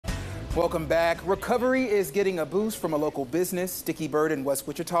Welcome back. Recovery is getting a boost from a local business. Sticky Bird in West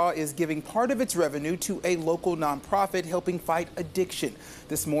Wichita is giving part of its revenue to a local nonprofit helping fight addiction.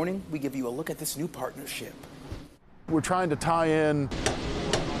 This morning, we give you a look at this new partnership. We're trying to tie in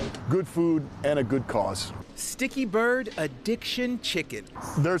good food and a good cause. Sticky Bird Addiction Chicken.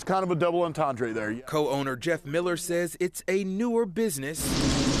 There's kind of a double entendre there. Co-owner Jeff Miller says it's a newer business.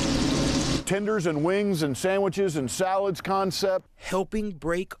 Tenders and wings and sandwiches and salads concept. Helping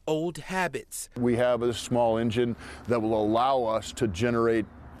break old habits. We have a small engine that will allow us to generate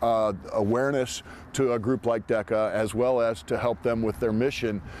awareness to a group like DECA, as well as to help them with their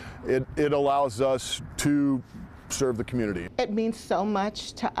mission. It allows us to serve the community. It means so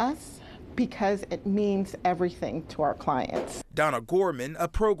much to us because it means everything to our clients. Donna Gorman, a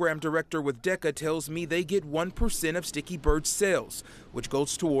program director with DECA, tells me they get 1% of Sticky Bird's sales, which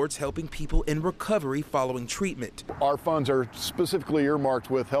goes towards helping people in recovery following treatment. Our funds are specifically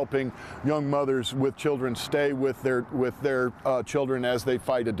earmarked with helping young mothers with children stay with their children as they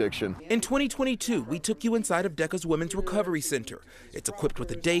fight addiction. In 2022, we took you inside of DECA's Women's Recovery Center. It's equipped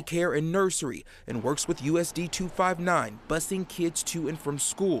with a daycare and nursery and works with USD 259, busing kids to and from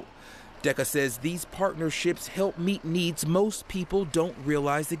school. DECA says these partnerships help meet needs most people don't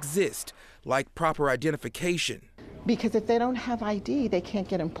realize exist, like proper identification. Because if they don't have ID, they can't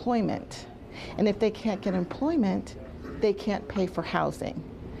get employment. And if they can't get employment, they can't pay for housing.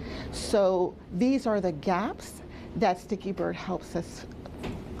 So these are the gaps that Sticky Bird helps us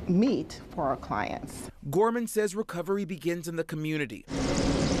meet for our clients. Gorman says recovery begins in the community.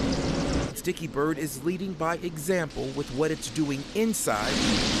 Sticky Bird is leading by example with what it's doing inside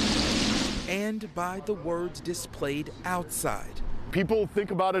and by the words displayed outside. People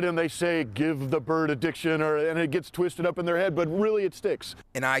think about it and they say, give the bird addiction, and it gets twisted up in their head, but really it sticks.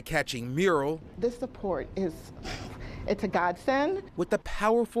 An eye-catching mural. This support it's a godsend. With a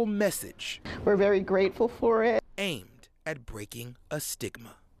powerful message. We're very grateful for it. Aimed at breaking a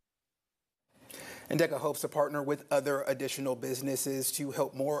stigma. And DECA hopes to partner with other additional businesses to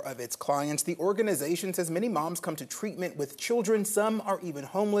help more of its clients. The organization says many moms come to treatment with children. Some are even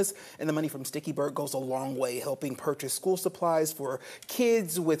homeless. And the money from Sticky Bird goes a long way, helping purchase school supplies for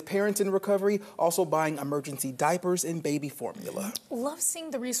kids with parents in recovery, also buying emergency diapers and baby formula. Love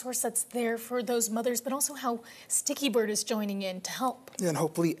seeing the resource that's there for those mothers, but also how Sticky Bird is joining in to help. And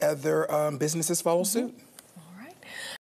hopefully other businesses follow suit.